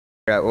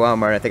At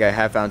Walmart, I think I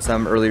have found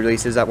some early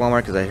releases at Walmart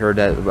because I heard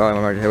that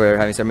Walmart were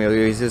having some early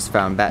releases.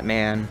 Found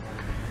Batman.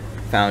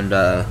 Found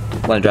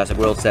one of Jurassic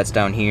World sets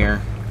down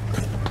here.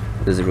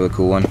 This is a really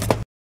cool one.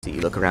 See,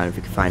 look around if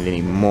you can find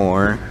any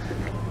more.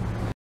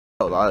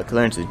 Oh, a lot of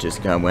clearances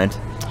just went.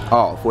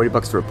 Oh, 40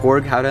 bucks for a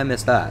Porg? How did I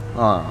miss that?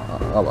 Oh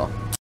well.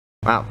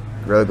 Wow,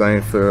 really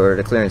going for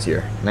the clearance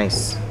here.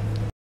 Nice.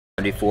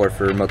 74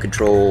 for Remote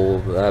Control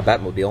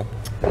Batmobile.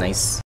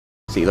 Nice.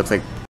 See, looks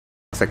like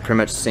pretty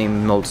much the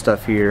same old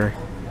stuff here.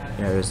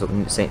 You know, there's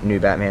the new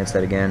Batman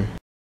set again.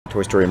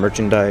 Toy Story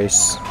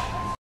merchandise.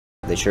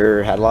 They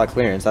sure had a lot of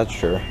clearance, that's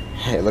sure.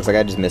 It looks like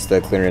I just missed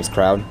the clearance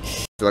crowd.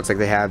 It looks like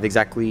they have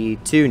exactly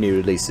 2 new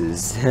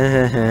releases.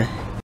 I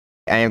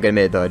am gonna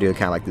admit though, I do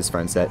kind of like this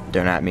front set.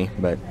 Don't at me,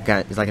 but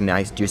it's like a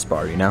nice juice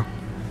bar, you know?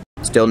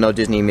 Still no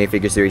Disney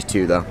Minifigure Series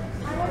 2 though.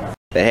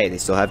 But hey, they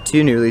still have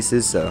 2 new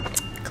releases, so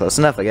close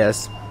enough, I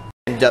guess.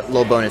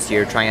 Little bonus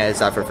here, trying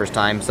this out for the first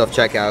time.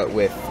 Self-checkout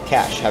with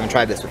cash. Haven't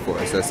tried this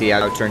before, so see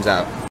how it turns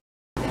out.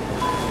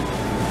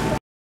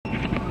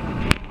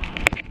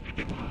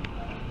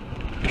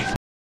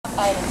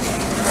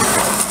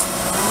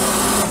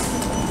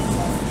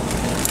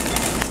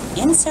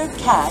 Insert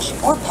cash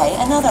or pay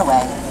another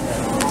way.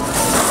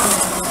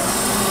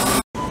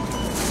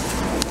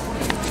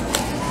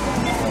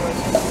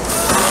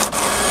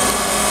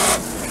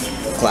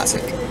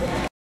 Classic.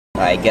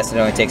 I guess it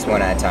only takes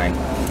one at a time.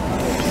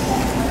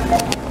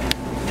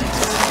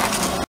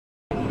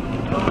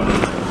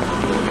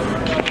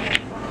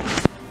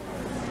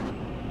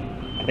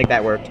 I think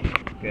that worked.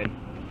 Good.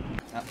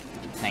 Oh,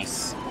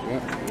 nice.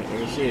 Yep,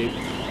 there's shoot.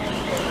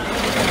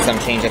 Some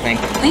change, I think.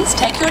 Please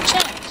take your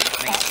change.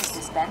 Cash is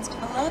dispensed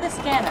below the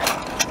scanner.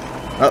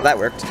 Oh, that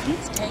worked.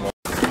 Please take